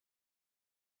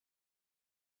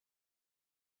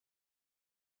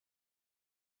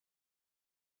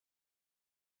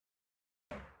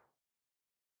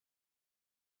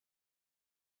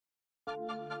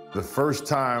The first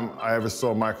time I ever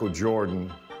saw Michael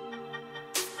Jordan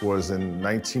was in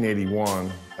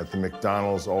 1981 at the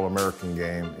McDonald's All-American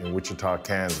game in Wichita,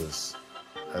 Kansas.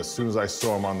 As soon as I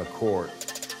saw him on the court,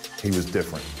 he was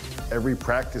different. Every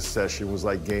practice session was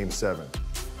like Game 7.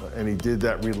 And he did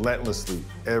that relentlessly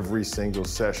every single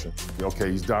session. Okay,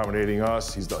 he's dominating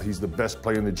us. He's the best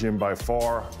player in the gym by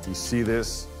far. We see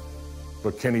this.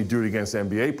 But can he do it against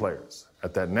NBA players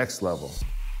at that next level?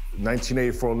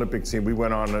 1984 Olympic team, we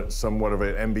went on somewhat of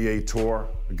an NBA tour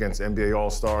against NBA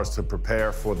All-Stars to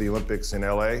prepare for the Olympics in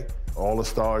LA. All the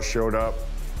stars showed up.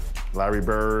 Larry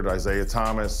Bird, Isaiah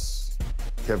Thomas,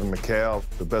 Kevin McHale.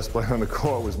 The best player on the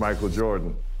court was Michael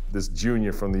Jordan, this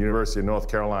junior from the University of North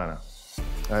Carolina.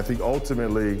 And I think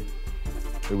ultimately,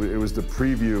 it was the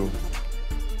preview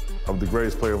of the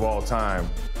greatest player of all time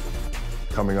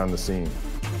coming on the scene.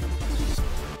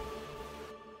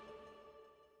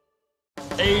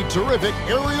 A terrific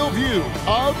aerial view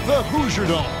of the Hoosier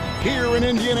Dome here in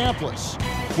Indianapolis,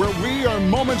 where we are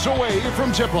moments away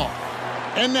from tip-off.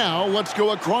 And now, let's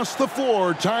go across the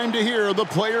floor. Time to hear the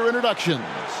player introductions.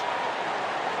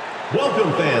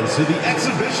 Welcome, fans, to the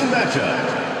exhibition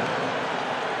matchup.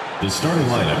 The starting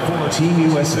lineup for Team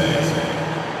USA.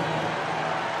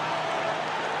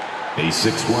 A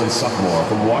 6'1" sophomore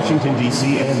from Washington,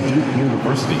 D.C. and Duke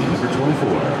University, number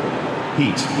 24,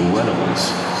 Pete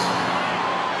Reynolds.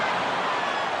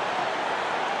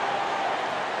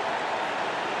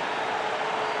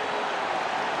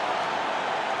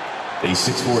 A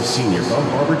 6'4" senior from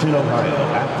Barberton,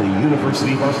 Ohio, at the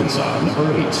University of Arkansas,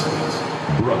 number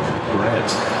 8, Brooke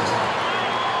Grant.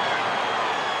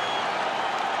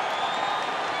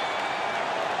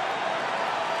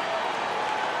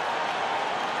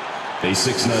 A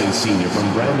 6'9" senior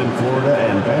from Brandon, Florida,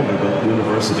 and Vanderbilt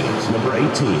University, number 18,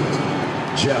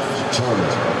 Jeff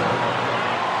Turner.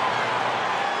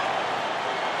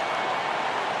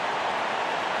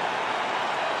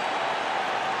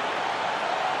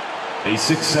 A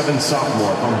 6'7"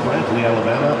 sophomore from Brantley,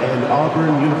 Alabama, and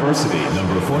Auburn University,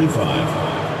 number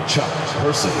 45, Chuck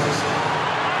Person.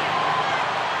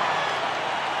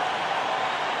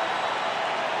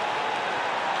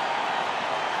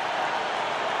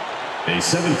 A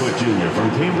 7-foot junior from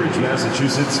Cambridge,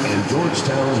 Massachusetts, and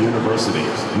Georgetown University,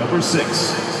 number 6,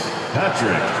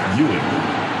 Patrick Ewing.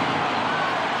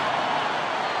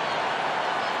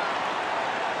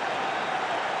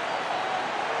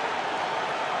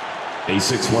 A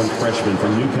 6'1" freshman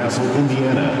from Newcastle,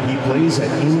 Indiana. He plays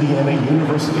at Indiana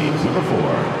University, number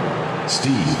 4,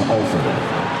 Steve Alford.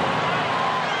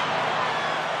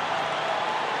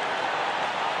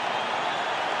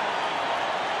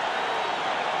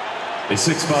 A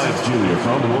 6'5" junior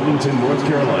from Wilmington, North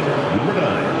Carolina, number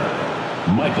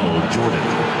 9, Michael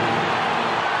Jordan.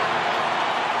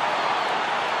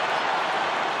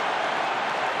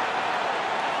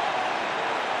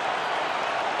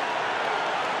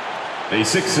 A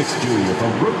 6'6" junior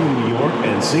from Brooklyn, New York,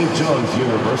 and St. John's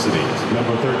University,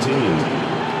 number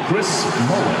 13, Chris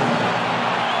Mullin.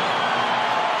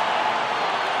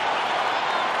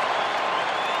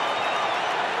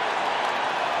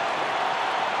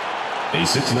 A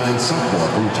 6'9" sophomore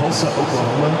from Tulsa,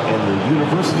 Oklahoma, and the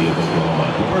University of Oklahoma,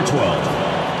 number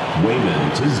 12,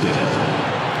 Wayman Tisdale.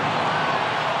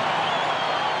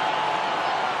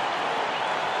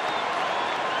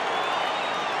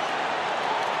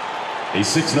 A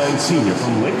 6'9" senior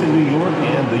from Lakeland, New York,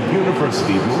 and the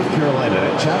University of North Carolina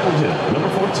at Chapel Hill, number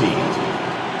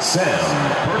 14, Sam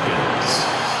Perkins.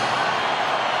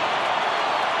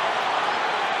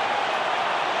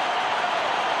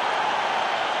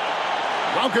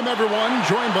 Welcome, everyone.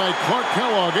 Joined by Clark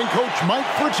Kellogg and Coach Mike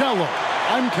Fratello.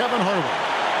 I'm Kevin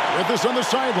Harlan. With us on the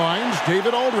sidelines,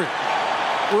 David Aldridge.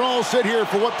 We're all set here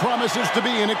for what promises to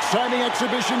be an exciting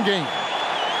exhibition game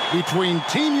between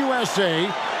Team USA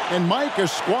and Mike, a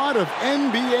squad of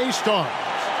NBA stars.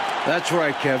 That's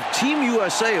right, Kev. Team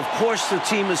USA, of course, the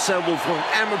team assembled from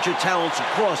amateur talents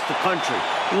across the country,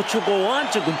 which will go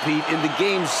on to compete in the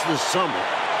games this summer.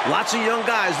 Lots of young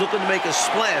guys looking to make a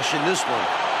splash in this one.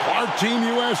 Our Team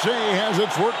USA has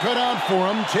its work cut out for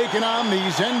them, taking on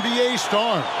these NBA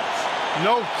stars.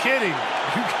 No kidding.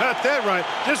 You got that right.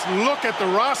 Just look at the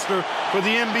roster for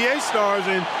the NBA stars,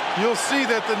 and you'll see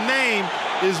that the name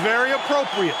is very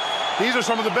appropriate. These are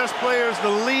some of the best players the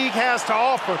league has to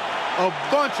offer. A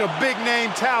bunch of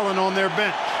big-name talent on their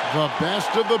bench. The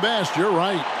best of the best, you're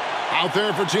right. Out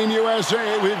there for Team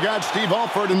USA, we've got Steve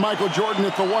Alford and Michael Jordan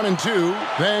at the 1 and 2.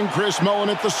 Then Chris Mullin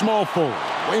at the small forward.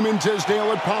 Wayman Tisdale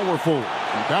at power forward.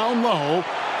 And down low,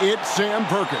 it's Sam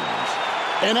Perkins.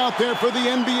 And out there for the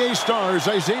NBA stars,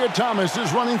 Isaiah Thomas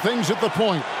is running things at the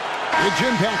point. It's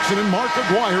Jim Paxson and Mark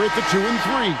Aguirre at the 2 and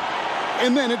 3.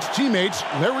 And then it's teammates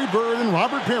Larry Bird and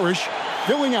Robert Parrish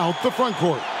filling out the front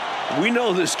court. We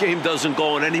know this game doesn't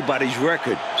go on anybody's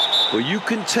record, but you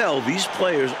can tell these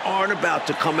players aren't about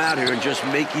to come out here and just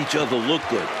make each other look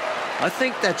good. I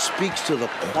think that speaks to the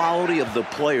quality of the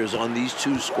players on these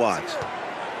two squads.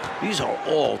 These are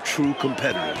all true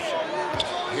competitors.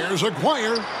 Here's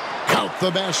Aguirre. Count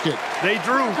the basket. They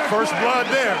drew first blood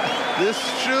there. This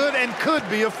should and could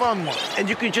be a fun one. And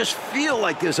you can just feel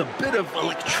like there's a bit of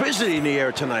electricity in the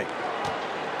air tonight.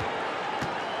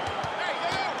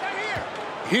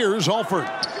 Here's Alford.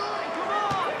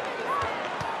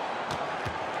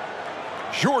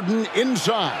 Jordan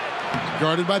inside.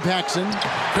 Guarded by Paxson.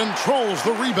 Controls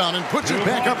the rebound and puts it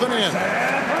back up and in.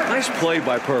 Nice play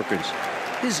by Perkins.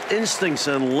 His instincts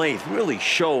and length really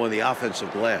show on the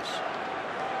offensive glass.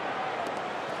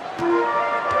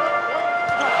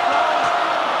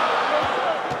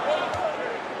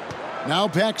 Now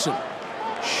Paxson.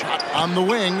 Shot on the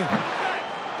wing.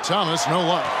 Thomas, no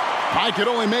luck. Mike, it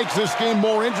only makes this game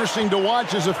more interesting to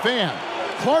watch as a fan.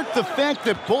 Clark, the fact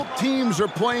that both teams are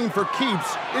playing for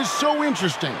keeps is so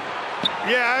interesting.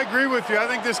 Yeah, I agree with you. I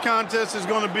think this contest is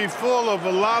going to be full of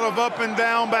a lot of up and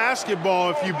down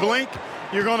basketball. If you blink,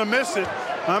 you're going to miss it.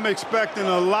 I'm expecting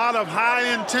a lot of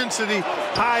high-intensity,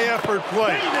 high-effort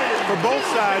play for both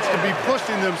sides to be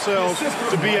pushing themselves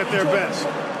to be at their best.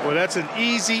 Well, that's an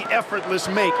easy, effortless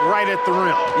make right at the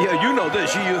rim. Yeah, you know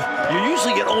this. You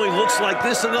usually get only looks like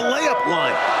this in the layup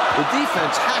line. The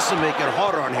defense has to make it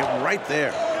harder on him right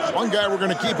there. One guy we're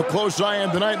going to keep a close eye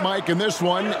on tonight, Mike, and this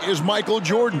one is Michael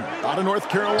Jordan out of North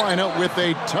Carolina with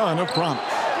a ton of promise.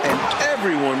 And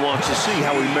everyone wants to see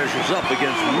how he measures up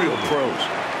against real pros.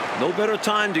 No better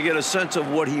time to get a sense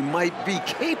of what he might be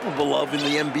capable of in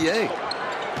the NBA.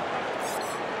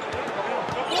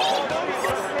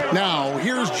 Now,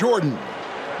 here's Jordan.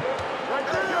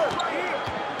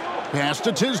 Pass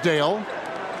to Tisdale.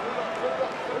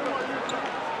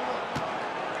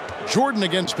 Jordan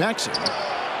against Paxson.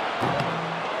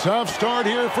 Tough start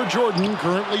here for Jordan,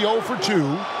 currently 0 for 2.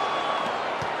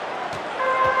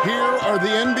 Here are the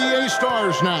NBA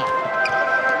stars now.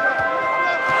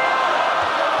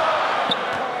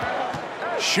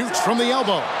 Shoots from the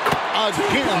elbow.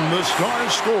 Again, the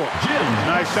Stars score.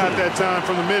 Nice shot that time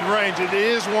from the mid-range. It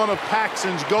is one of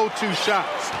Paxson's go-to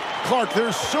shots. Clark,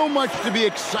 there's so much to be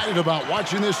excited about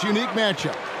watching this unique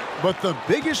matchup. But the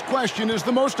biggest question is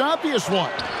the most obvious one.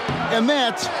 And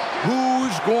that's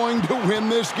who's going to win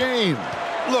this game?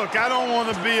 Look, I don't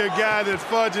want to be a guy that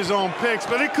fudges on picks,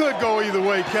 but it could go either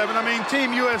way, Kevin. I mean,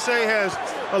 Team USA has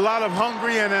a lot of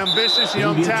hungry and ambitious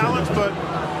young talents, but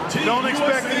don't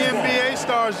expect the NBA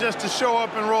stars just to show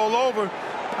up and roll over.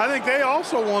 I think they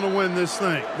also want to win this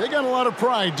thing. They got a lot of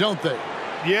pride, don't they?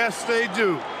 Yes, they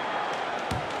do.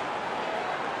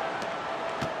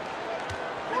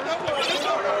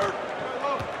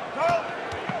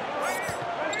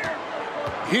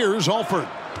 Here's Alford.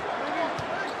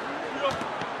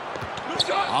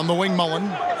 On the wing,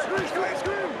 Mullin.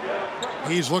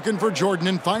 He's looking for Jordan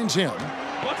and finds him.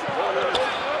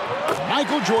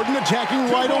 Michael Jordan attacking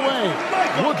right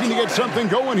away. Looking to get something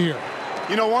going here.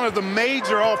 You know, one of the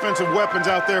major offensive weapons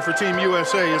out there for Team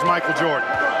USA is Michael Jordan.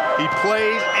 He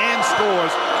plays and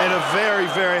scores at a very,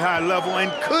 very high level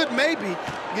and could maybe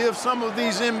give some of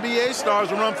these NBA stars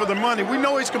a run for their money. We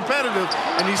know he's competitive,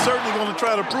 and he's certainly going to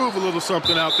try to prove a little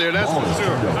something out there, that's for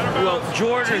sure. Well,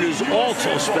 Jordan is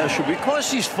also special because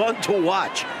he's fun to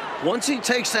watch. Once he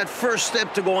takes that first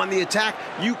step to go on the attack,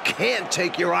 you can't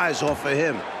take your eyes off of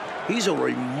him. He's a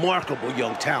remarkable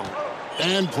young talent.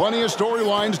 And plenty of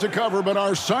storylines to cover, but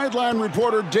our sideline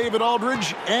reporter, David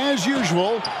Aldridge, as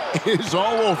usual, is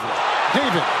all over it.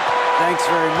 David. Thanks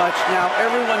very much. Now,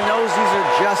 everyone knows these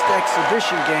are just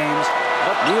exhibition games,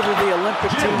 but neither the Olympic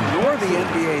team nor the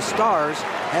NBA stars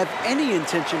have any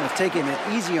intention of taking it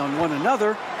easy on one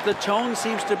another. The tone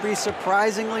seems to be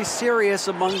surprisingly serious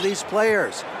among these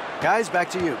players. Guys, back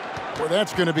to you. Well,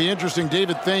 that's going to be interesting.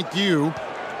 David, thank you.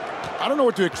 I don't know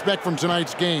what to expect from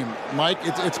tonight's game, Mike.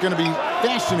 It's going to be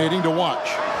fascinating to watch.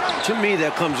 To me,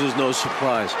 that comes as no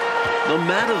surprise. No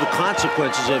matter the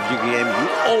consequences of your game, you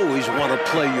always want to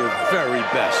play your very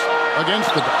best.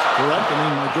 Against the best, correct? I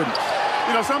mean, my goodness.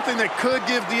 You know, something that could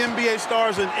give the NBA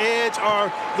stars an edge are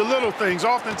the little things.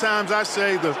 Oftentimes, I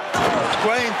say the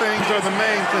playing things are the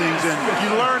main things, and you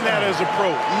learn that as a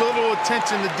pro. Little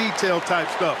attention to detail type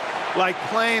stuff, like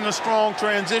playing a strong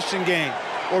transition game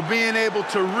or being able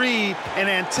to read and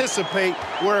anticipate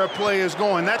where a play is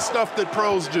going. That's stuff that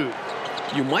pros do.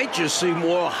 You might just see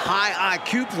more high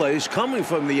IQ plays coming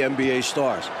from the NBA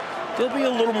stars. They'll be a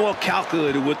little more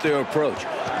calculated with their approach,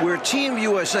 where Team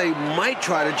USA might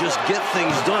try to just get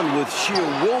things done with sheer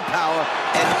willpower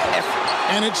and effort.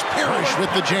 And it's Parrish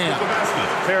with the jam.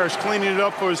 Parrish cleaning it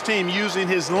up for his team, using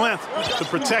his length to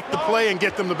protect the play and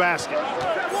get them the basket.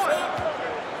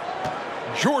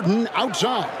 Jordan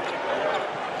outside.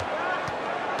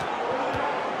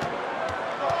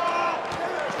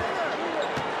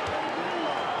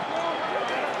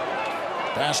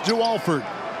 Pass to Alford.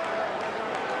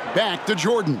 Back to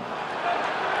Jordan.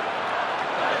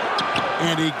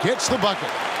 And he gets the bucket.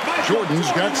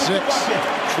 Jordan's got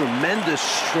 6. Tremendous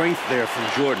strength there from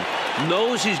Jordan.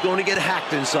 Knows he's going to get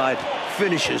hacked inside.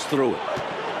 Finishes through it.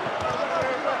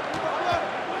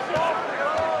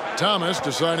 Thomas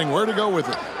deciding where to go with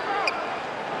it.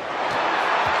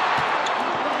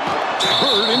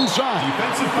 Bird inside.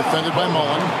 Defended by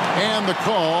Mullin. And the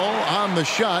call on the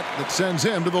shot that sends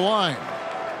him to the line.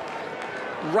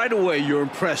 Right away, you're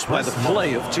impressed by the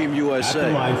play of Team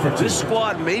USA. This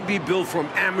squad may be built from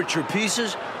amateur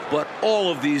pieces, but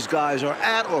all of these guys are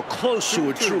at or close to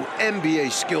a true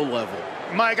NBA skill level.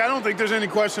 Mike, I don't think there's any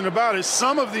question about it.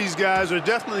 Some of these guys are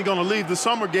definitely going to leave the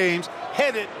summer games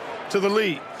headed to the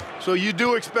league. So you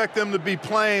do expect them to be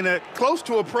playing at close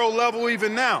to a pro level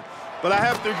even now. But I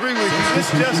have to agree with you, this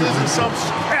just isn't some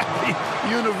scrappy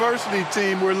university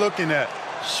team we're looking at.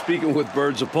 Speaking with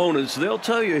Bird's opponents, they'll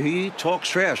tell you he talks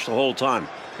trash the whole time.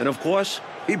 And, of course,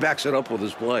 he backs it up with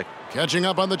his play. Catching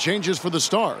up on the changes for the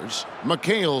Stars,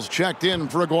 McHale's checked in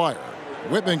for Aguirre.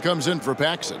 Whitman comes in for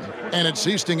Paxson, and it's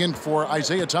Easting in for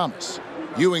Isaiah Thomas.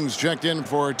 Ewing's checked in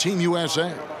for Team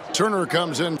USA. Turner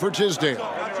comes in for Tisdale.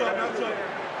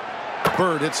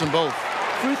 Bird hits them both.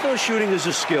 Free throw shooting is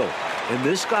a skill, and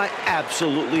this guy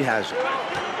absolutely has it.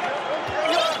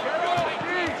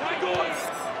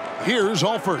 Here's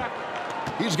Alford.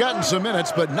 He's gotten some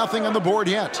minutes, but nothing on the board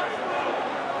yet.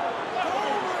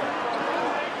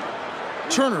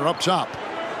 Turner up top.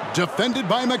 Defended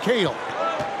by McHale.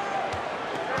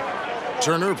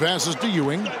 Turner passes to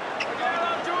Ewing.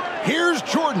 Here's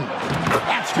Jordan.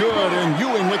 That's good, and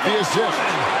Ewing with the assist.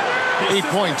 8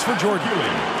 points for Jordan.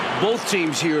 Both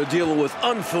teams here are dealing with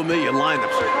unfamiliar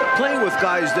lineups, playing with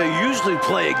guys they usually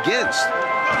play against.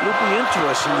 It'll be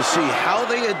interesting to see how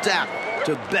they adapt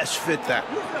to best fit that.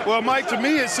 Well, Mike, to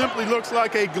me, it simply looks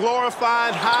like a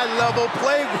glorified high-level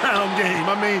playground game.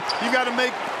 I mean, you got to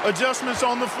make adjustments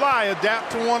on the fly,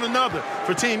 adapt to one another.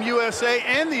 For Team USA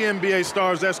and the NBA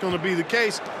Stars, that's going to be the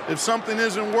case. If something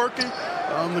isn't working,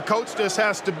 the coach just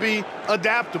has to be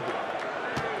adaptable.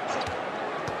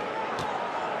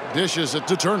 Dishes it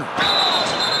to Turner.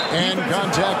 And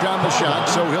contact on the shot,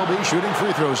 so he'll be shooting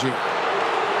free throws here.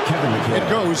 It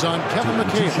goes on Kevin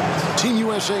McHale. Team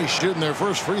USA shooting their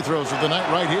first free throws of the night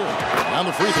right here. And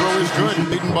the free throw is good,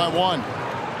 leading by 1.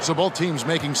 So both teams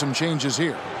making some changes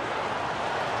here.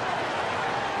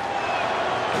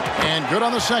 And good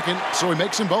on the second, so he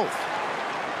makes them both.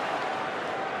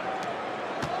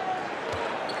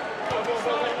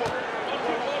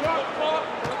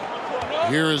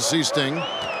 Here is Seasting.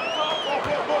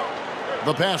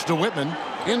 The pass to Whitman.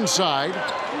 Inside.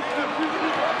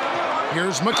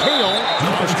 Here's McHale.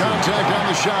 There's contact on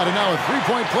the shot, and now a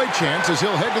three-point play chance as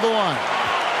he'll head to the line.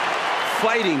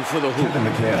 Fighting for the hoop.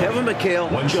 Kevin McHale,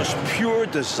 just pure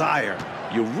desire.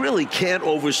 You really can't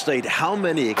overstate how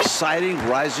many exciting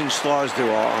rising stars there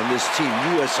are on this Team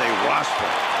USA roster.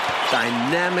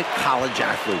 Dynamic college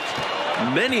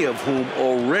athletes, many of whom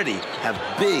already have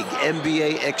big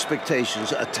NBA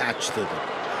expectations attached to them.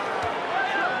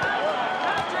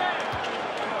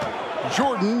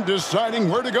 Jordan deciding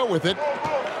where to go with it.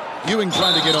 Ewing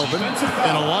trying to get open,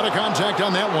 and a lot of contact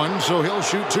on that one, so he'll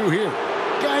shoot 2 here.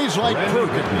 Guys like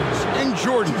Perkins and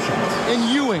Jordan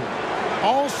and Ewing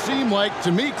all seem like,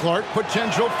 to me, Clark,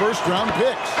 potential first-round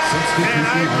picks. And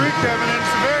I agree, Kevin, and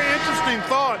it's a very interesting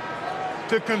thought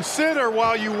to consider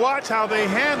while you watch how they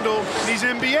handle these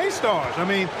NBA stars. I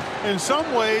mean, in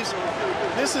some ways,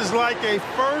 this is like a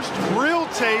first real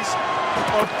taste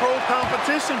of pro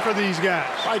competition for these guys.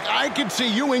 Like, I could see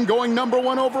Ewing going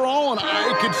 #1 overall, and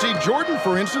I could see Jordan,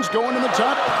 for instance, going in the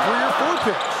top 3 or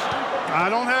 4 picks. I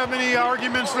don't have any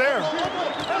arguments there.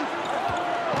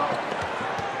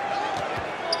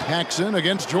 Paxson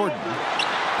against Jordan.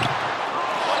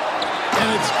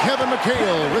 And it's Kevin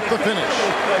McHale with the finish.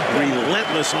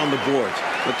 Relentless on the boards.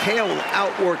 McHale will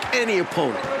outwork any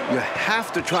opponent. You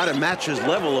have to try to match his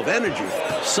level of energy.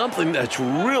 Something that's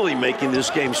really making this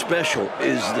game special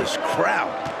is this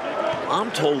crowd.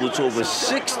 I'm told it's over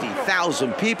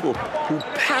 60,000 people who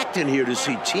packed in here to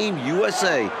see Team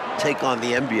USA take on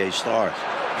the NBA Stars.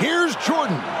 Here's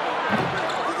Jordan.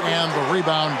 And the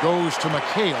rebound goes to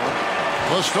McHale.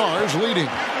 The Stars leading.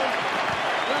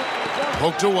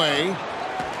 Poked away.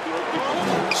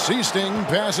 Seasting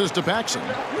passes to Paxson.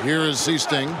 Here is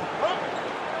Seasting.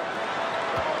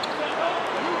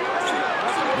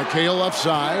 McHale left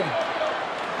side.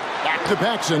 Back to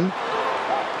Paxson.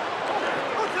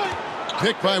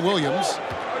 Picked by Williams.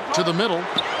 To the middle.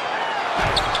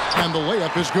 And the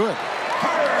layup is good.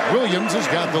 Williams has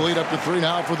got the lead up to 3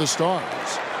 now for the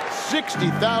Stars.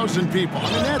 60,000 people.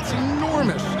 I mean, that's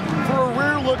enormous. For a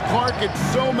rare look, Clark, it's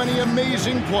so many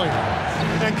amazing players.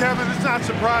 And Kevin, it's not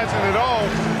surprising at all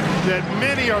that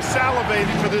many are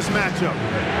salivating for this matchup.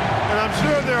 And I'm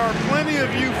sure there are plenty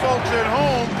of you folks at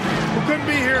home who couldn't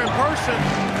be here in person,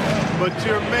 but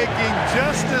you're making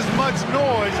just as much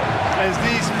noise as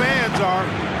these fans are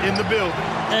in the building.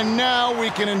 And now we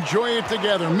can enjoy it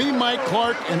together. Me, Mike,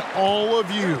 Clark, and all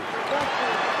of you.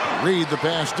 Reed the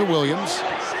pass to Williams.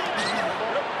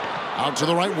 Out to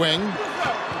the right wing.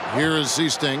 Here is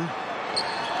Seasting.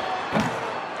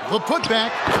 The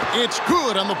putback. It's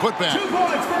good on the putback.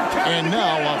 And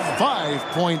now a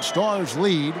 5-point Stars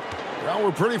lead. Well,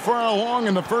 we're pretty far along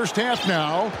in the first half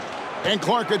now. And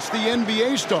Clark, it's the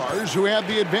NBA Stars who have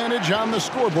the advantage on the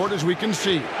scoreboard, as we can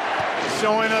see.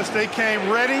 Showing us they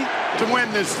came ready to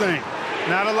win this thing.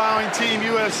 Not allowing Team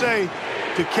USA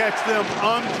to catch them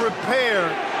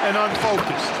unprepared and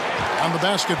unfocused. On the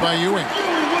basket by Ewing.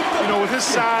 You know, with his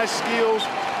size, skills,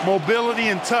 mobility,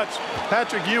 and touch,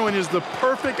 Patrick Ewing is the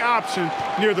perfect option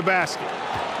near the basket.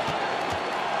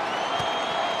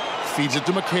 Feeds it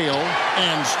to McHale,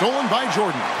 and stolen by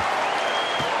Jordan.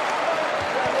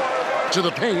 To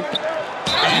the paint.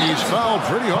 And he's fouled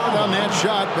pretty hard on that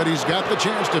shot, but he's got the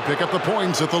chance to pick up the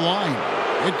points at the line.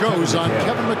 It goes on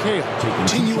Kevin McHale.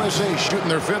 Team USA shooting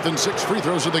their 5th and 6th free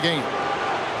throws of the game.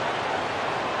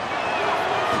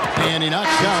 And he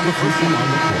knocks down the first one.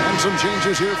 And some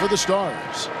changes here for the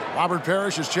Stars. Robert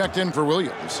Parrish is checked in for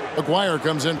Williams. McGuire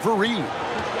comes in for Reed.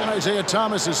 And Isaiah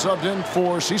Thomas is subbed in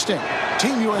for Seasting.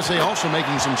 Team USA also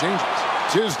making some changes.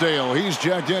 Tisdale, he's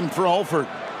checked in for Alford.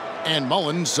 And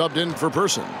Mullin subbed in for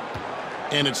Person.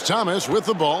 And it's Thomas with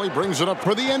the ball. He brings it up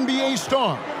for the NBA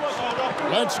Stars.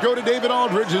 Let's go to David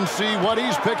Aldridge and see what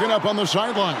he's picking up on the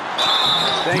sideline.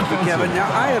 Thank you, Kevin. Now,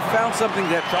 I have found something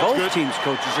that both teams'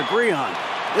 coaches agree on.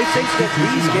 They think that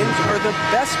these games are the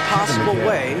best possible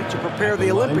way to prepare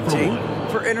the Olympic team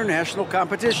for international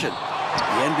competition.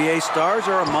 The NBA Stars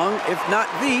are among, if not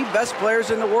the best players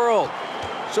in the world.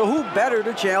 So who better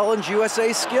to challenge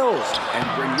USA's skills and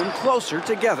bring them closer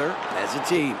together as a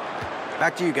team?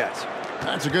 Back to you guys.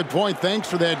 That's a good point. Thanks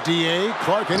for that, D.A.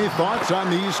 Clark, any thoughts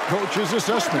on these coaches'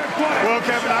 assessment? Well,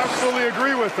 Kevin, I fully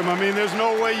agree with them. I mean, there's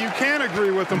no way you can agree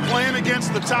with them. Playing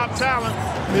against the top talent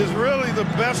is really the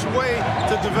best way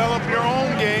to develop your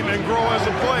own game and grow as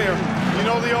a player. You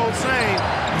know the old saying,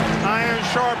 iron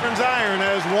sharpens iron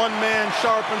as one man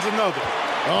sharpens another.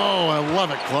 Oh, I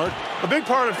love it, Clark. A big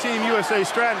part of Team USA's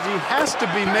strategy has to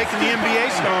be making the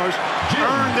NBA Stars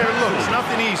earn their looks.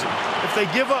 Nothing easy. If they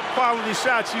give up quality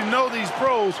shots, you know these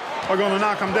pros are going to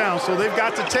knock them down. So they've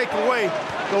got to take away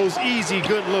those easy,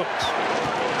 good looks.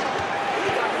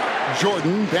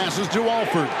 Jordan passes to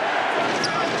Alford.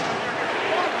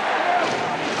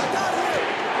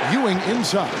 Ewing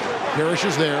inside. Parrish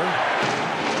is there.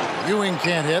 Ewing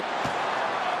can't hit.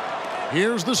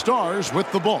 Here's the Stars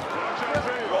with the ball.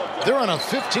 They're on a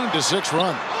 15-6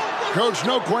 run. Coach,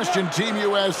 no question Team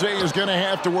USA is going to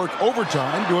have to work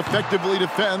overtime to effectively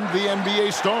defend the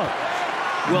NBA Stars.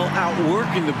 Well,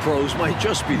 outworking the pros might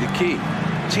just be the key.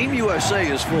 Team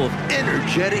USA is full of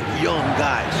energetic young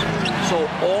guys. So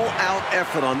all-out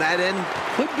effort on that end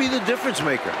could be the difference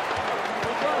maker.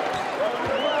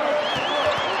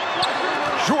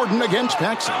 Jordan against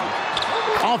Paxson.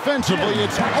 Offensively,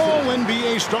 it's all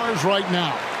NBA Stars right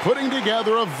now, putting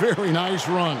together a very nice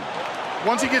run.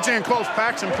 Once he gets in close,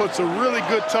 Paxson puts a really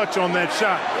good touch on that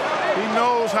shot. He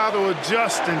knows how to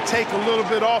adjust and take a little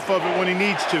bit off of it when he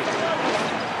needs to.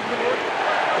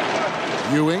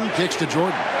 Ewing kicks to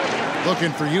Jordan.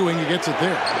 Looking for Ewing, he gets it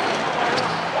there.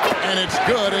 And it's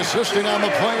good. Assisting on the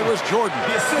play was Jordan.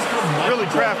 Really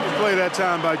crafty play that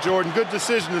time by Jordan. Good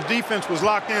decision. The defense was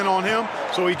locked in on him,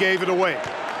 so he gave it away.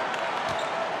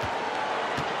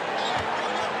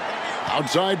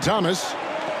 Outside Thomas.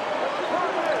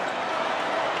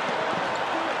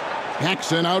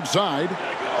 Paxson outside.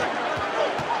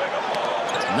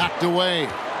 Knocked away.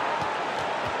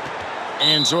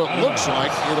 And so it looks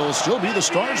like it'll still be the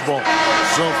Stars' ball.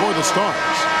 So for the Stars,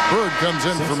 Bird comes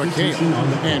in for McHale.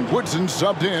 And Woodson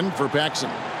subbed in for Paxson.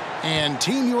 And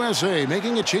Team USA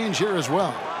making a change here as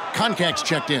well. Concac's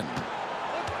checked in.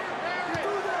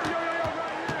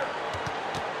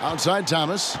 Outside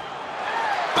Thomas.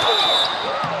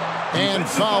 And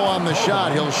foul on the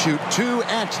shot. He'll shoot 2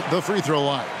 at the free throw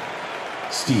line.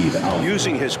 Steve Alford.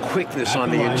 Using his quickness on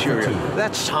the interior,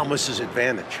 that's Thomas's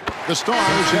advantage. The Stars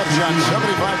have shot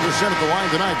 75% at the line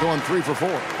tonight, going 3 for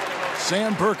 4.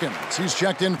 Sam Perkins, he's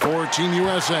checked in for Team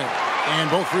USA. And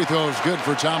both free throws good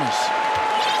for Thomas.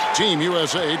 Team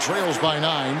USA trails by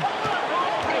 9.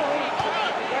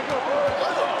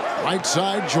 Right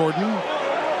side, Jordan.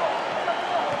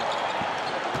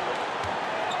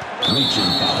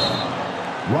 Reaching foul.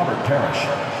 Robert Parrish.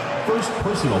 First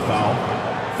personal foul.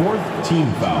 4th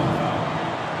team foul.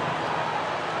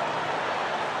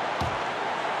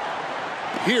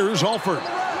 Here's Alford.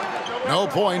 No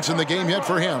points in the game yet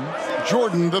for him.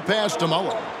 Jordan the pass to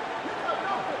Mullin.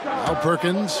 Now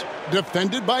Perkins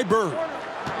defended by Bird.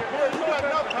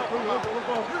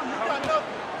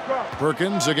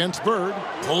 Perkins against Bird.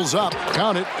 Pulls up.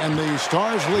 Count it. And the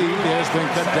Stars lead has been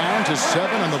cut down to 7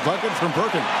 on the bucket from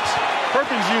Perkins.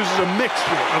 Perkins uses a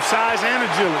mixture of size and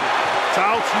agility to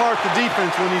outsmart the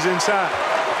defense when he's inside.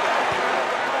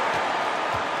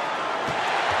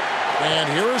 And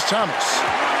here is Thomas.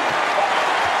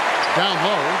 Down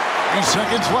low. 3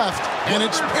 seconds left. And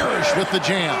it's Parrish with the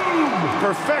jam.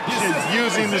 Perfection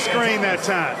using the screen that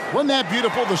time. Wasn't that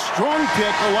beautiful? The strong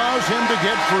pick allows him to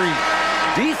get free.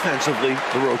 Defensively,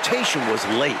 the rotation was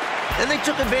late, and they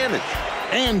took advantage.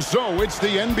 And so it's the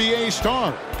NBA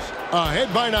Stars.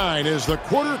 Ahead by 9 as the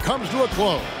quarter comes to a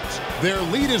close. Their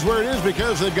lead is where it is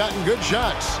because they've gotten good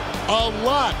shots. A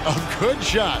lot of good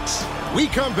shots. We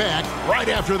come back right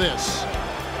after this.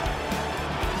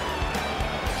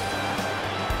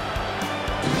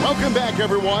 Welcome back,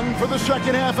 everyone, for the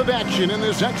second half of action in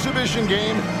this exhibition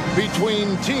game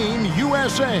between Team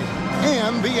USA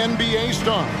and the NBA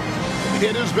Stars.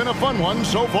 It has been a fun one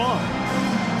so far.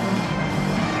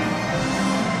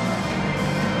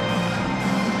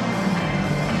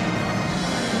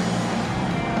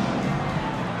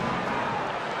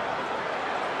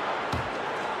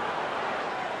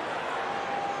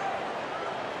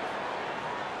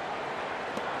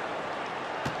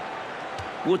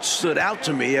 What stood out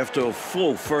to me after a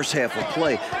full first half of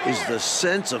play is the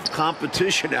sense of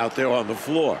competition out there on the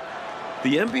floor.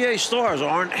 The NBA Stars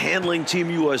aren't handling Team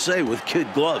USA with kid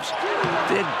gloves.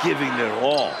 They're giving their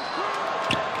all.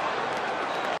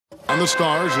 And the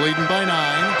Stars leading by 9.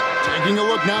 Taking a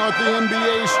look now at the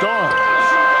NBA Stars.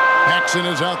 Paxson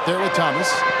is out there with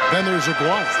Thomas. Then there's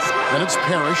Aguirre. Then it's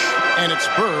Parrish. And it's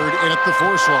Bird in at the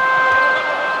 4 slot.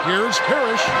 Here's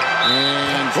Parrish.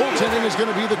 And goaltending is going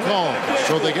to be the call.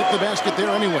 So they get the basket there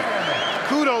anyway.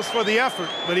 Kudos for the effort,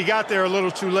 but he got there a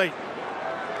little too late.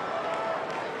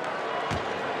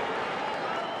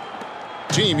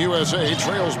 Team USA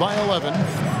trails by 11.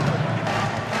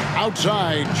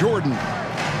 Outside, Jordan.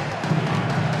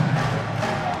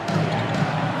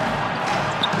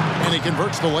 And he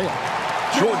converts the layup.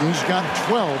 Jordan's got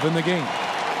 12 in the game.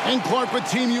 And Clark with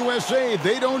Team USA,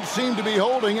 they don't seem to be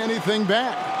holding anything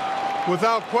back.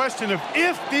 Without question,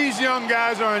 if these young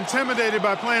guys are intimidated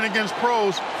by playing against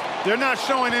pros, they're not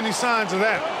showing any signs of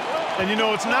that. And, you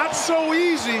know, it's not so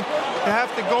easy to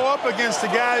have to go up against the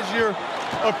guys you're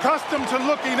accustomed to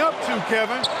looking up to,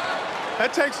 Kevin.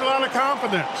 That takes a lot of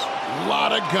confidence. A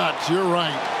lot of guts, you're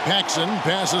right. Paxson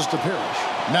passes to Parrish.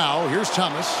 Now, here's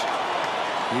Thomas.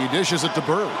 He dishes it to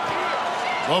Bird.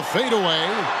 A fadeaway.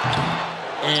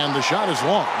 And the shot is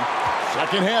long.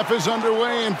 Second half is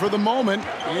underway, and for the moment,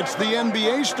 it's the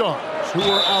NBA Stars who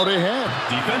are out ahead.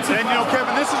 And, you know,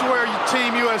 Kevin, this is where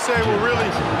Team USA will really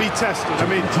be tested. I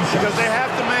mean, because they have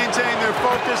to maintain their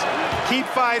focus, keep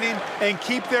fighting, and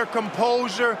keep their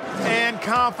composure and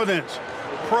confidence.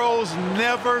 Pros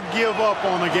never give up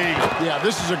on a game. Yeah,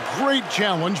 this is a great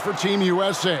challenge for Team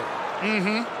USA.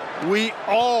 We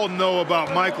all know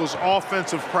about Michael's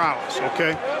offensive prowess,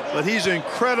 okay? But he's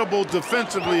incredible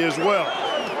defensively as well.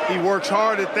 He works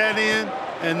hard at that end,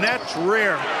 and that's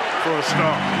rare for a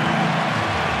star.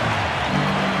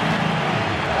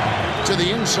 To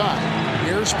the inside.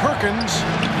 Here's Perkins.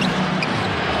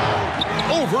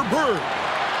 Over Bird.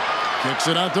 Kicks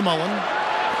it out to Mullin.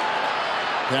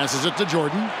 Passes it to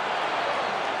Jordan.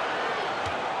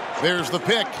 There's the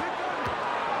pick.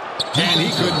 And he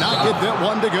could not get that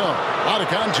one to go. Out of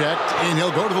contact, and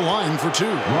he'll go to the line for 2.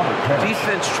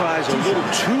 Defense tries a little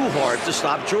too hard to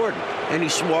stop Jordan, and he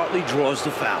smartly draws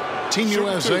the foul. Team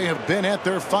USA have been at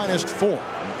their finest form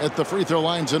at the free throw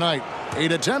line tonight.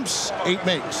 8 attempts, 8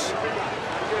 makes.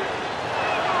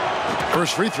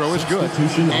 First free throw is good.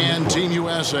 And Team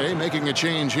USA making a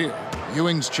change here.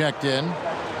 Ewing's checked in.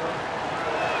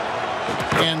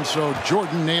 And so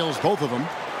Jordan nails both of them.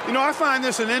 You know, I find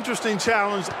this an interesting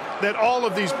challenge that all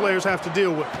of these players have to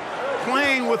deal with.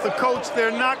 playing with a coach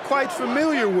they're not quite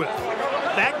familiar with.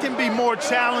 That can be more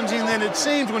challenging than it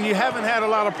seems when you haven't had a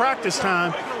lot of practice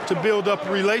time to build up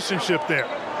a relationship there.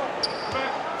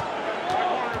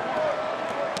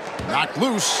 Knocked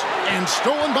loose and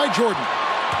stolen by Jordan.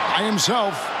 By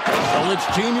himself. So it's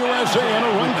Team USA on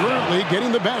a run currently,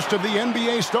 getting the best of the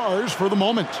NBA stars for the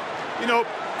moment. You know,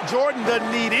 Jordan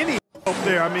doesn't need any help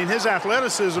there. I mean, his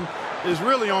athleticism is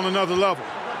really on another level.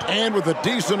 And with a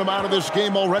decent amount of this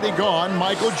game already gone,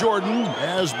 Michael Jordan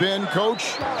has been,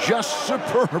 coach, just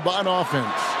superb on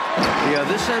offense. Yeah,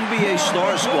 this NBA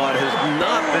star squad has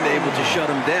not been able to shut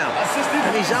him down.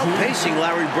 And he's outpacing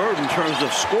Larry Bird in terms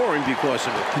of scoring because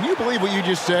of it. Can you believe what you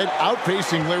just said?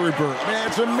 Outpacing Larry Bird. Man,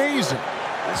 it's amazing.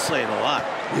 That's saying a lot.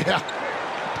 Yeah.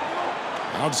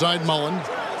 Outside Mullin.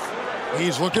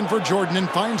 He's looking for Jordan and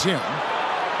finds him.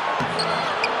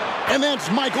 And that's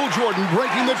Michael Jordan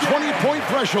breaking the 20-point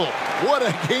threshold. What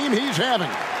a game he's having.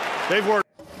 They've worked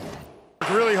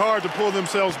really hard to pull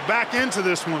themselves back into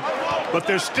this one, but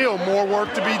there's still more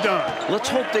work to be done. Let's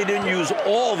hope they didn't use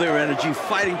all their energy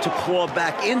fighting to claw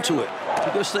back into it,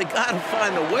 because they got to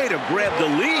find a way to grab the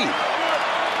lead.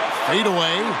 Fade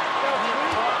away.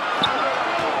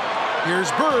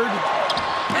 Here's Bird.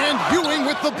 And Ewing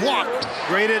with the block.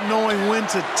 Great at knowing when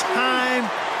to time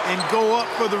and go up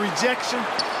for the rejection.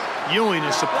 Ewing,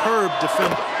 a superb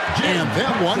defender. And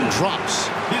that one drops.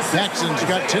 Jackson's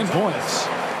got 10 points.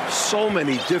 So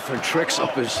many different tricks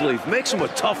up his sleeve. Makes him a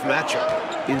tough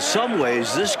matchup. In some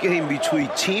ways, this game between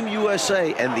Team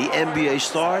USA and the NBA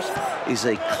stars is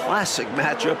a classic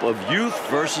matchup of youth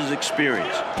versus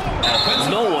experience.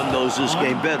 No one knows this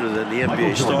game better than the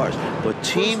NBA stars, but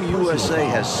Team USA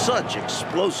has such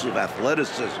explosive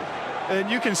athleticism. And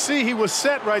you can see he was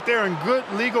set right there in good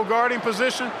legal guarding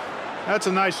position. That's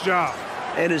a nice job.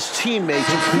 And his teammates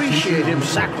appreciate him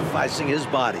sacrificing his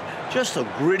body. Just a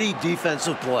gritty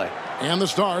defensive play. And the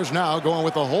Stars now going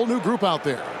with a whole new group out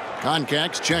there.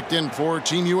 Concac's checked in for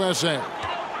Team USA.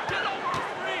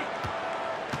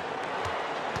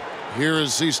 Here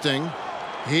is Seasting.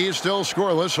 He's still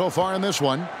scoreless so far in this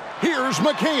one. Here's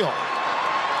McHale.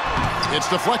 It's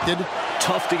deflected.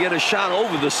 Tough to get a shot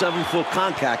over the 7-foot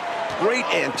Concac. Great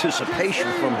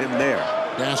anticipation from him there.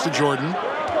 Pass to Jordan.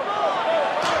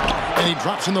 And he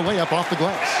drops in the layup off the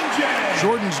glass.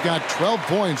 Jordan's got 12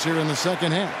 points here in the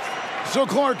second half. So,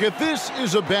 Clark, if this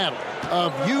is a battle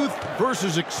of youth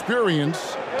versus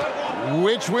experience,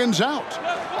 which wins out?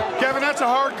 Kevin, that's a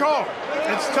hard call.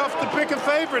 It's tough to pick a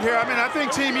favorite here. I mean, I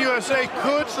think Team USA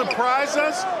could surprise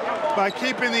us by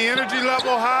keeping the energy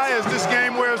level high as this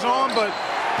game wears on, but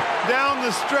down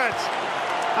the stretch,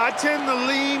 I tend to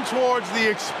lean towards the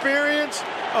experience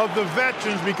of the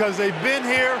veterans because they've been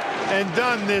here and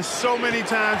done this so many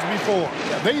times before.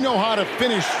 They know how to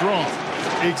finish strong.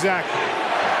 Exactly.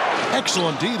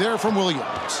 Excellent D there from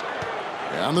Williams.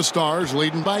 And the Stars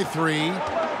leading by 3.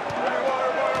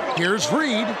 Here's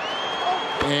Reed.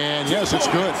 And yes, it's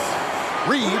good.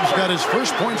 Reed's got his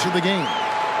first points of the game.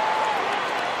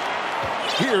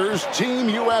 Here's Team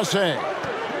USA.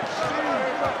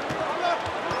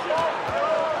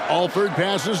 Alford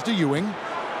passes to Ewing.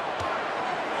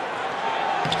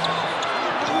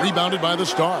 Rebounded by the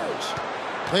Stars.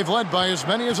 They've led by as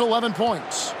many as 11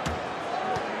 points.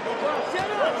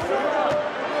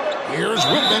 Here's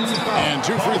Whitman. And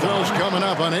 2 free throws coming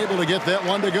up. Unable to get that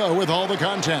one to go with all the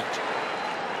contact.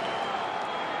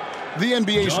 The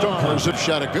NBA Stars have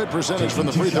shot a good percentage from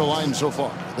the free throw line so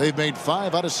far. They've made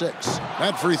 5 out of 6.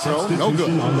 That free throw, no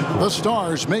good. The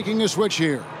Stars making a switch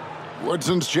here.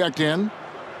 Woodson's checked in.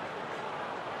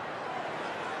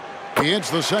 He hits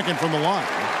the second from the line.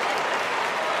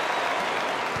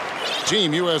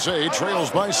 Team USA trails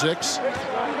by 6.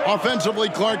 Offensively,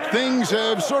 Clark, things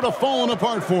have sort of fallen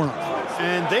apart for them.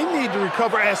 And they need to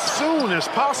recover as soon as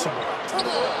possible.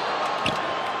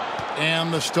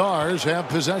 And the Stars have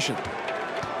possession.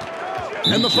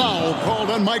 And the foul called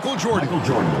on Michael Jordan.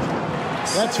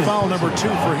 That's foul number 2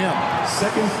 for him.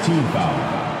 Second team foul.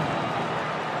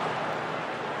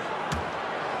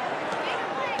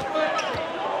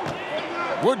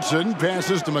 Woodson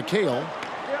passes to McHale.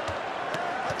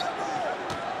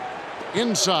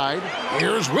 Inside,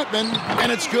 here's Whitman,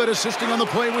 and it's good. Assisting on the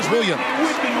play was Williams.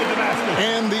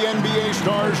 And the NBA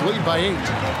Stars lead by 8.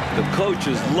 The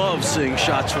coaches love seeing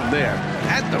shots from there,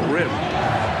 at the rim.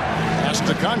 Pass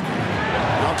to Conker.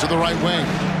 Out to the right wing,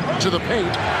 to the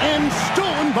paint, and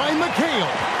stolen by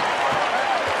McHale.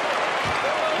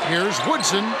 Here's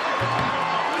Woodson,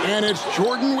 and it's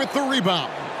Jordan with the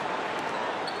rebound.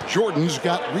 Jordan's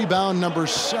got rebound number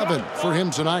 7 for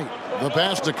him tonight. The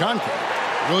pass to Conker.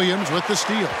 Williams with the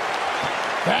steal.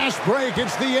 Fast break.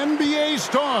 It's the NBA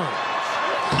Stars.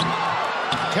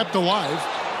 kept alive.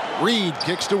 Reed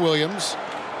kicks to Williams.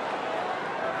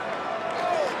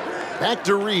 Back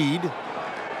to Reed.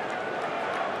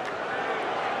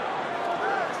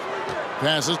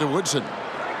 Passes to Woodson.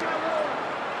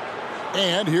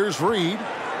 And here's Reed.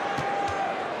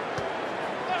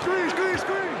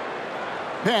 Screen.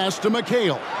 Pass to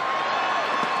McHale.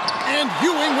 And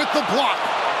Ewing with the block.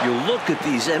 You look at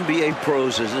these NBA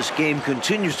pros as this game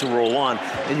continues to roll on,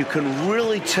 and you can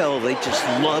really tell they just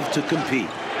love to compete.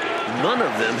 None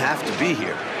of them have to be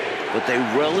here, but they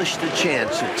relish the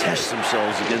chance to test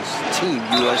themselves against Team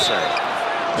USA.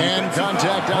 And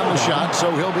contact on the shot, so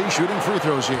he'll be shooting free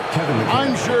throws here.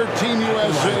 I'm sure Team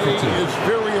USA is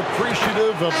very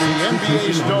appreciative of the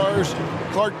NBA stars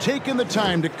for taking the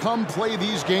time to come play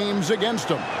these games against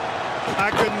them.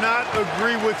 I could not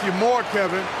agree with you more,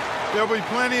 Kevin. There'll be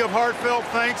plenty of heartfelt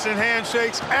thanks and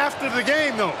handshakes after the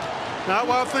game, though. Not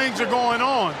while things are going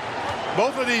on.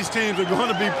 Both of these teams are going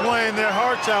to be playing their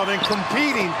hearts out and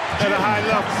competing at a high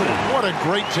level. What a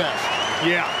great test.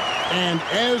 Yeah. And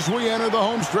as we enter the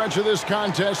home stretch of this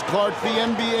contest, Clark, the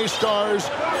NBA stars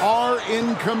are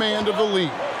in command of the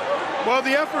lead. Well,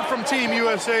 the effort from Team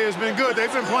USA has been good.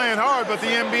 They've been playing hard, but the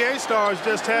NBA stars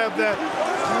just have that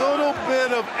little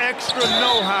bit of extra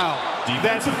know-how,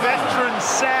 that veteran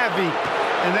savvy,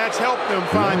 and that's helped them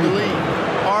find the lead.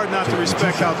 Hard not to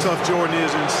respect how tough Jordan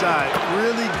is inside.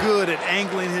 Really good at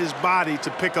angling his body to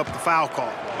pick up the foul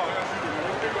call.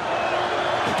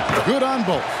 Good on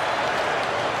both.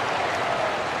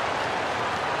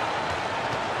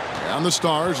 And the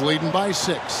Stars leading by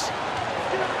 6.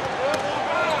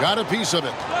 Got a piece of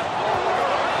it.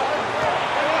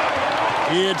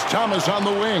 It's Thomas on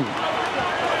the wing.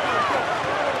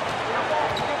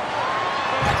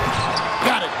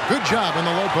 Got it. Good job in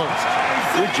the low post.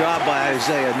 Good job by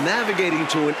Isaiah navigating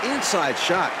to an inside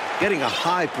shot, getting a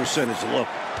high percentage look.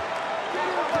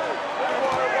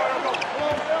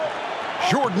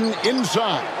 Jordan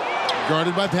inside.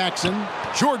 Guarded by Paxson.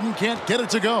 Jordan can't get it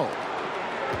to go.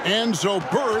 And so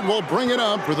Bird will bring it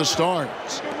up for the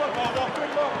Stars.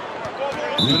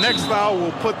 The next foul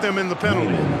will put them in the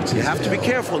penalty. You have to be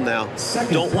careful now.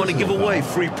 Don't want to give away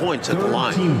free points at the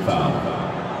line.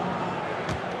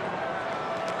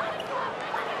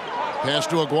 Pass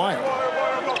to Aguirre.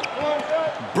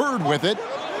 Bird with it.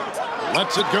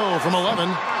 Lets it go from 11.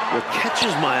 What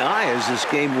catches my eye as this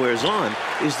game wears on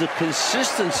is the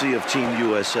consistency of Team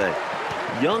USA.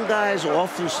 Young guys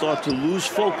often start to lose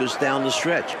focus down the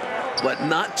stretch, but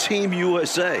not Team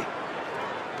USA.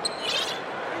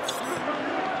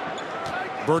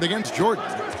 Bird against Jordan,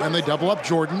 and they double up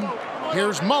Jordan.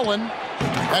 Here's Mullin.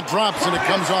 That drops, and it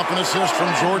comes off an assist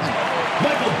from Jordan.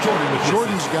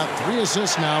 Jordan's got 3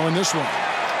 assists now in this one.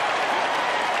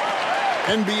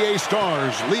 NBA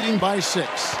stars leading by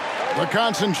 6. The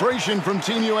concentration from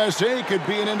Team USA could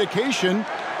be an indication,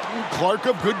 Clark,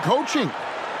 of good coaching.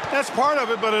 That's part of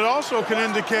it, but it also can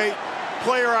indicate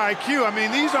player IQ. I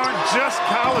mean, these aren't just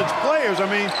college players. I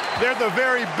mean, they're the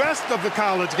very best of the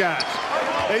college guys.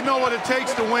 They know what it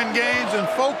takes to win games, and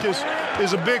focus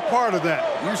is a big part of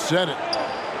that. You said it.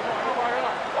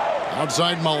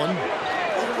 Outside Mullin.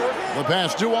 The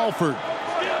pass to Alford.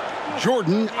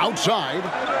 Jordan outside.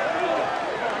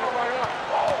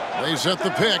 They set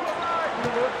the pick.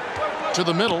 To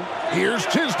the middle. Here's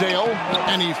Tisdale,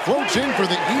 and he floats in for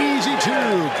the easy 2.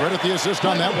 Credit the assist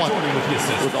on that one.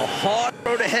 With a hard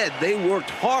road ahead, they worked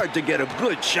hard to get a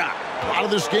good shot. Out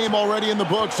of this game already in the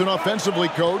books, and offensively,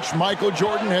 Coach, Michael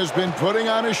Jordan has been putting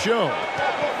on a show,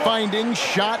 finding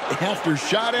shot after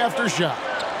shot after shot.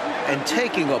 And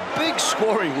taking a big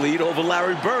scoring lead over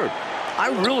Larry Bird.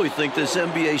 I really think this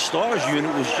NBA Stars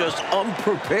unit was just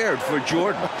unprepared for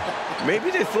Jordan.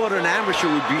 Maybe they thought an amateur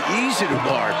would be easy to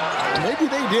guard. Maybe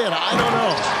they did. I don't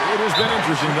know. It has been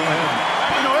interesting. Go ahead.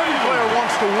 You know, every player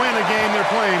wants to win a game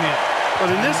they're playing in. But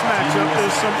in this matchup,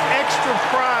 there's some extra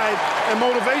pride and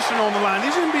motivation on the line.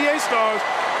 These NBA stars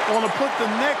want to put the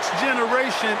next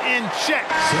generation in check.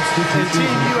 And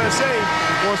Team USA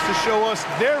wants to show us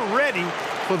they're ready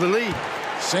for the lead.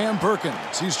 Sam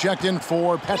Perkins, he's checked in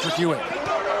for Patrick Ewing.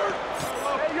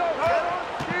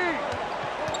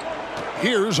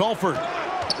 Here's Alford.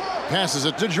 Passes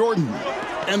it to Jordan.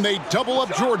 And they double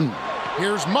up Jordan.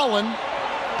 Here's Mullin.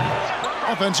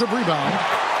 Offensive rebound.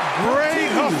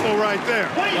 Great hustle right there.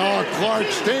 Oh, Clark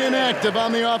staying active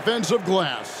on the offensive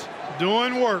glass.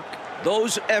 Doing work.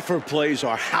 Those effort plays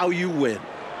are how you win.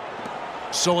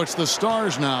 So it's the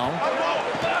Stars now.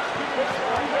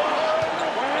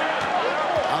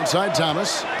 Outside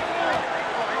Thomas.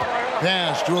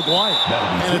 Pass to Aguirre.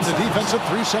 And it's a defensive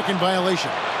 3-second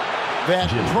violation. That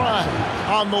drive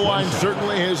on the line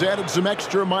certainly has added some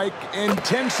extra, Mike,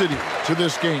 intensity to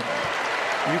this game.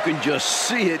 You can just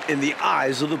see it in the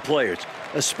eyes of the players,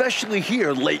 especially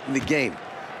here late in the game.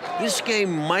 This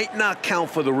game might not count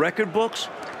for the record books,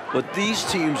 but these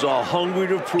teams are hungry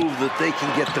to prove that they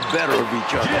can get the better of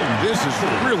each other. This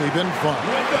has really been fun.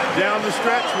 Down the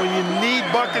stretch, when you need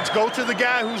buckets, go to the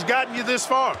guy who's gotten you this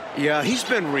far. Yeah, he's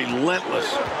been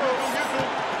relentless.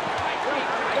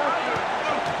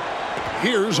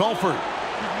 Here's Alford.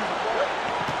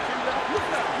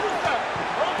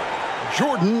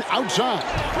 Jordan outside.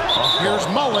 Here's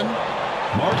Mullin.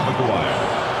 Mark Aguirre.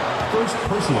 First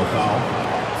personal foul.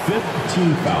 5th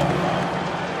team foul.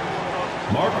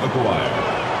 Mark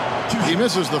Aguirre. He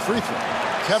misses the free throw.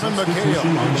 Kevin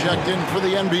McHale checked in for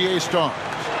the NBA Stars.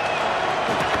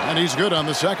 And he's good on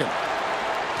the second.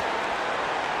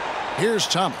 Here's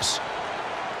Thomas.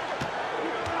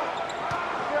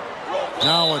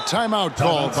 Now a timeout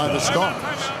called by the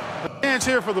Stars. Chance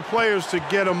here for the players to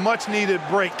get a much-needed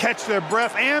break, catch their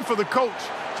breath, and for the coach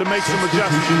to make some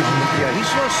adjustments. Yeah, he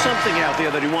saw something out there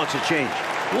that he wants to change.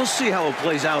 We'll see how it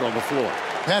plays out on the floor.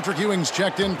 Patrick Ewing's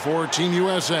checked in for Team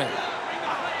USA.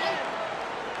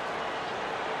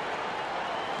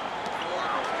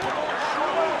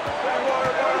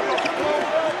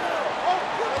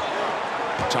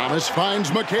 Thomas finds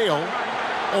McHale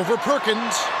over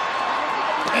Perkins.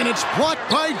 And it's blocked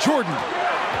by Jordan.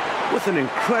 With an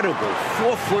incredible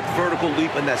 4-foot vertical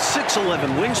leap and that 6'11"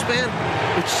 wingspan,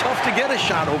 it's tough to get a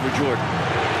shot over Jordan.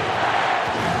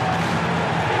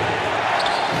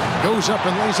 Goes up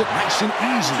and lays it nice and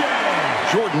easy.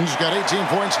 Jordan's got 18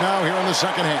 points now here in the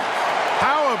second half.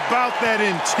 How about that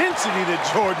intensity that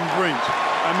Jordan brings?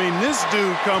 I mean, this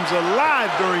dude comes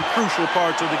alive during crucial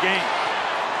parts of the game.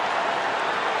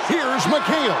 Here's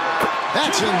McHale.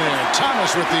 That's in there.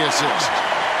 Thomas with the assist.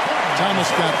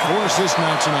 Thomas got 4 assists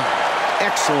now tonight.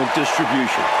 Excellent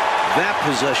distribution. That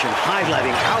possession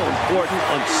highlighting how important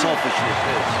unselfishness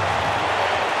is.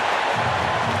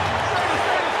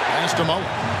 Pass to Mullin.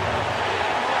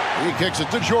 He kicks it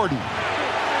to Jordan.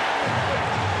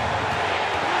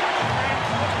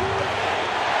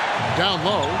 Down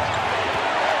low.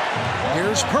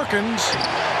 Here's Perkins.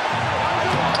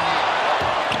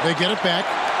 They get it back.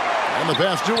 And the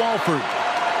pass to Alford.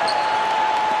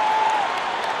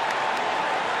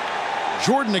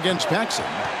 Jordan against Paxson.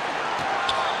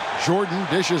 Jordan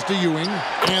dishes to Ewing,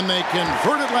 and they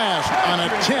convert it last on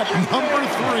attempt number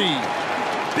 3.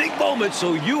 Big moment,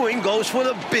 so Ewing goes for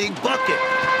the big bucket.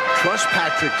 Trust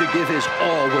Patrick to give his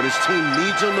all when his team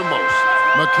needs him the most.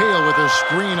 McHale with a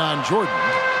screen on Jordan.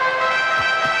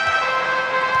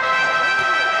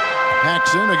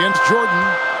 Paxson against Jordan.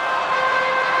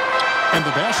 And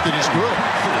the basket is good.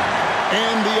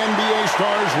 And the NBA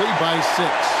Stars lead by 6.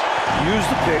 Use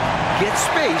the pick, get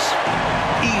space.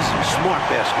 Easy, smart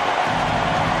basketball.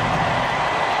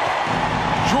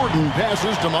 Jordan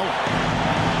passes to Mullin.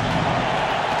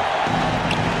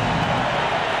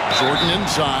 Jordan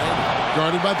inside,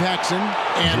 guarded by Paxson,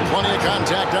 and plenty of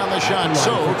contact on the shot.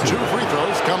 So 2 free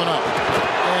throws coming up.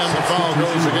 And the foul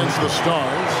goes against the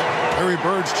Stars. Harry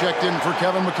Bird's checked in for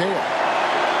Kevin McHale.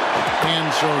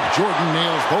 And so Jordan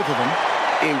nails both of them.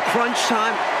 In crunch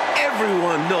time,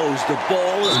 everyone knows the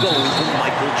ball is going to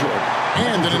Michael Jordan.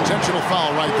 And an intentional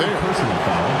foul right there. Personal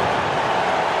foul.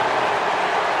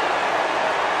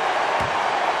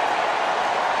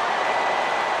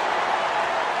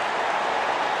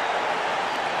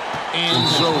 And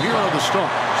so here are the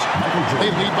Stars.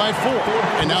 They lead by 4.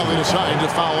 And now they decide to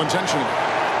foul intentionally.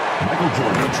 Michael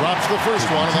Jordan Drops the first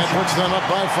one, and that puts them up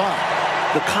by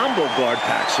 5. The combo guard,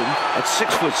 Paxson, at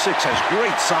 6'6", has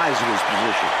great size in his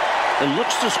position and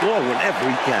looks to score whenever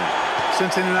he can.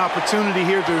 Sensing an opportunity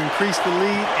here to increase the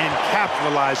lead and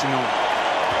capitalizing on it.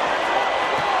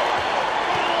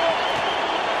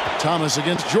 Thomas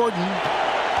against Jordan.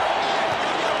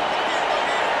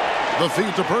 The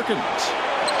feed to Perkins.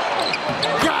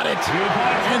 Got it!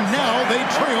 And now they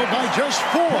trail by just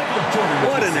 4.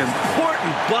 What an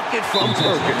important bucket from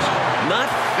Perkins.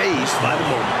 Not fazed by the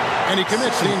moment. And he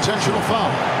commits the intentional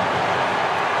foul.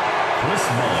 Chris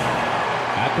Mullin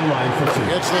at the line for 2.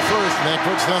 Gets the first, and that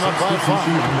puts them up by 5.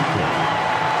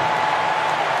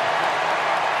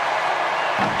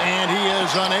 And he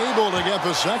is unable to get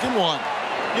the second one.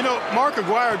 You know, Mark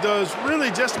Aguirre does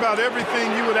really just about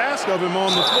everything you would ask of him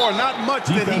on the floor. Not much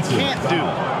that he can't do.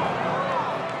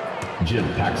 Jim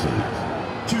Paxson,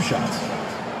 2 shots.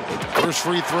 First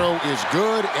free throw is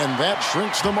good, and that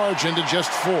shrinks the margin to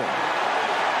just 4.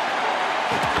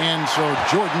 And so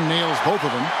Jordan nails both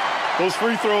of them. Those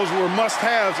free throws were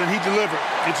must-haves, and he delivered.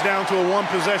 It's down to a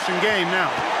 1-possession game now.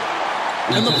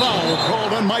 And the foul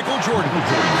called on Michael Jordan.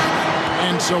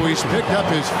 And so he's picked up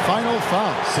his final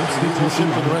foul. Substitution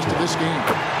for the rest of this game.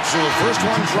 So the first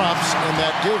one drops, and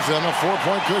that gives them a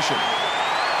 4-point cushion.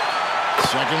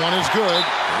 Second one is good.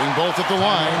 Hitting both at the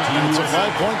line, and it's a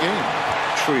 5-point game.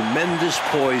 Tremendous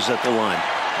poise at the line.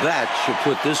 That should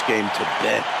put this game to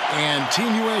bed. And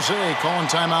Team USA calling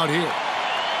timeout here.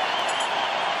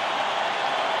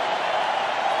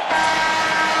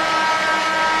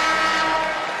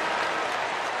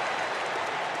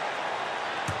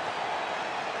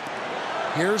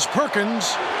 Here's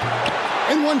Perkins.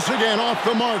 And once again off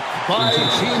the mark by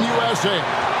Team USA.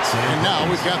 And now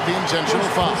we've got the intentional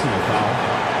foul.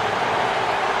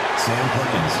 Sam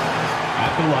Perkins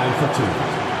at the line for 2.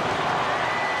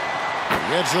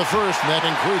 Gets the first, and that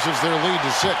increases their lead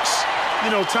to 6.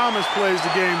 You know, Thomas plays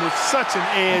the game with such an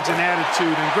edge and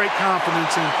attitude and great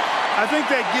confidence, and I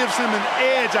think that gives him an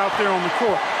edge out there on the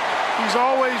court. He's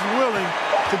always willing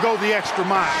to go the extra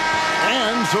mile.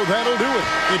 And so that'll do it.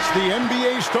 It's the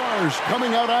NBA Stars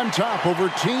coming out on top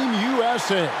over Team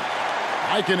USA.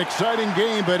 Like an exciting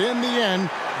game, but in the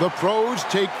end, the pros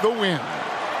take the win.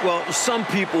 Well, some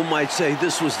people might say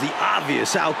this was the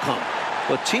obvious outcome.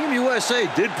 But Team USA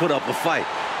did put up a fight.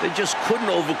 They just couldn't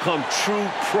overcome true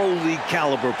Pro League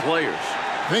caliber players.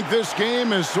 Think this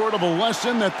game is sort of a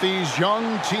lesson that these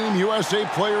young Team USA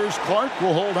players, Clark,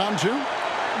 will hold on to?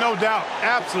 No doubt.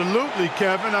 Absolutely,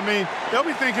 Kevin. I mean, they'll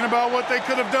be thinking about what they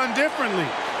could have done differently.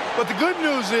 But the good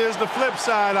news is, the flip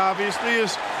side, obviously,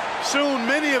 is soon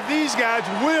many of these guys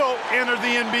will enter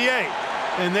the NBA,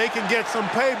 and they can get some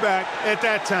payback at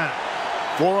that time.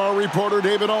 For our reporter,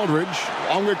 David Aldridge,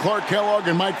 along with Clark Kellogg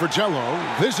and Mike Fratello,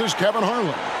 this is Kevin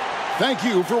Harlan. Thank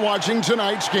you for watching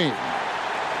tonight's game.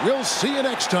 We'll see you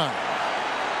next time.